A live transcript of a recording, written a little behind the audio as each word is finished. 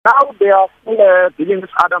Now they are still dealing with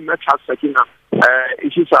other matters, Sakina.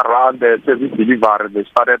 Issues around service delivery. They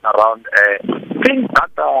started around things that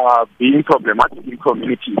are being problematic in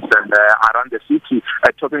communities and around the city,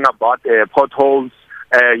 talking about potholes.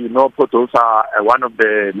 Potholes are one of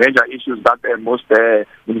the major issues that most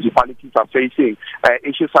municipalities are facing.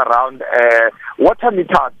 Issues around water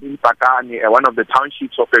meters in Pakani, one of the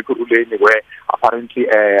townships of Ekurhuleni, where apparently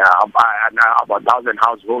about 1,000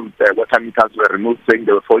 households water meters were removed, saying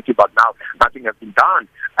they were faulty, but now nothing has been done.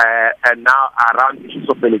 And now around issues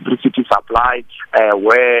of electricity supply,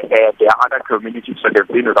 where there are other communities that have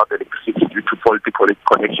been without electricity due to faulty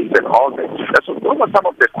connections and all that. So those are some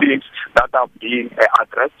of the things that are being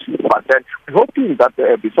addressed. But then we're hoping that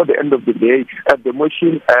before the end of the day, the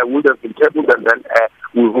motion would have been tabled, and then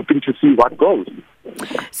we're hoping to see what goes.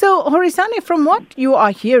 So, Horisani, from what you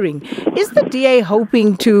are hearing, is the DA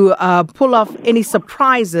hoping to pull off any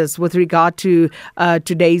surprises with regard to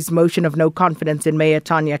today's motion of no confidence in Mayor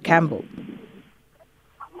Tania Campbell?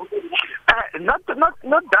 Not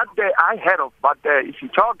that I heard of, but if you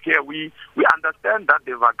talk here, we understand that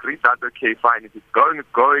they've agreed that, okay, fine, if it's going,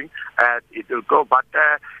 it will go. But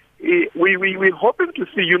we're hoping to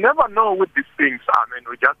see. You never know with these things. I mean,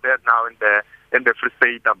 we just heard now in the Free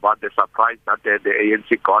State about the surprise that the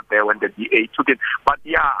ANC got there when the DA took it. But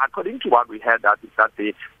yeah, according to what we heard, that is that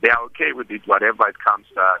they are okay with it, whatever it comes.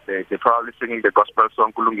 They're probably singing the gospel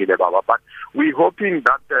song Kulungile Baba. But we're hoping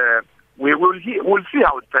that we'll see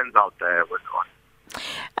how it turns out with on.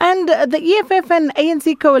 And the EFF and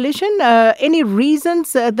ANC coalition, any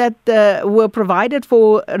reasons that were provided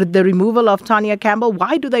for the removal of Tania Campbell?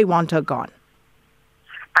 Why do they want her gone?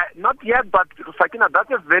 Not yet, but Sakina, that's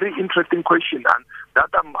a very interesting question, and that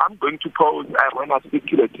I'm going to pose when I speak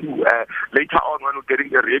to the team later on when we're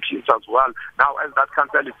getting the reactions as well. Now, as that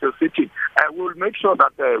Campell is still sitting, we'll make sure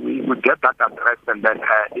that we will get that addressed, and then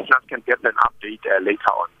listeners can get an update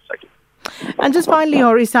later on, Sakina. And just finally,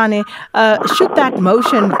 Horisani, should that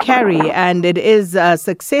motion carry and it is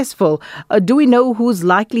successful, do we know who's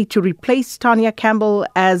likely to replace Tania Campbell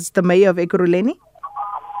as the mayor of Ekurhuleni?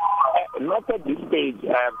 Not at this stage,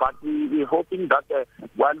 but we're hoping that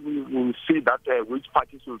while we will see that which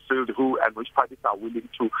parties will fill who and which parties are willing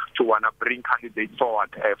to want to bring candidates forward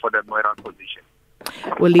for the mayoral position.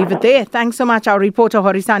 We'll leave it there. Thanks so much. Our reporter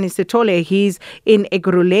Horisani Sithole, he's in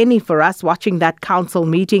Ekurhuleni for us watching that council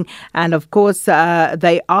meeting. And of course,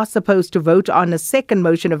 they are supposed to vote on a second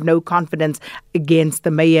motion of no confidence against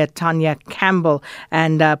the mayor, Tania Campbell.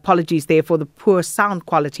 And apologies there for the poor sound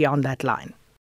quality on that line.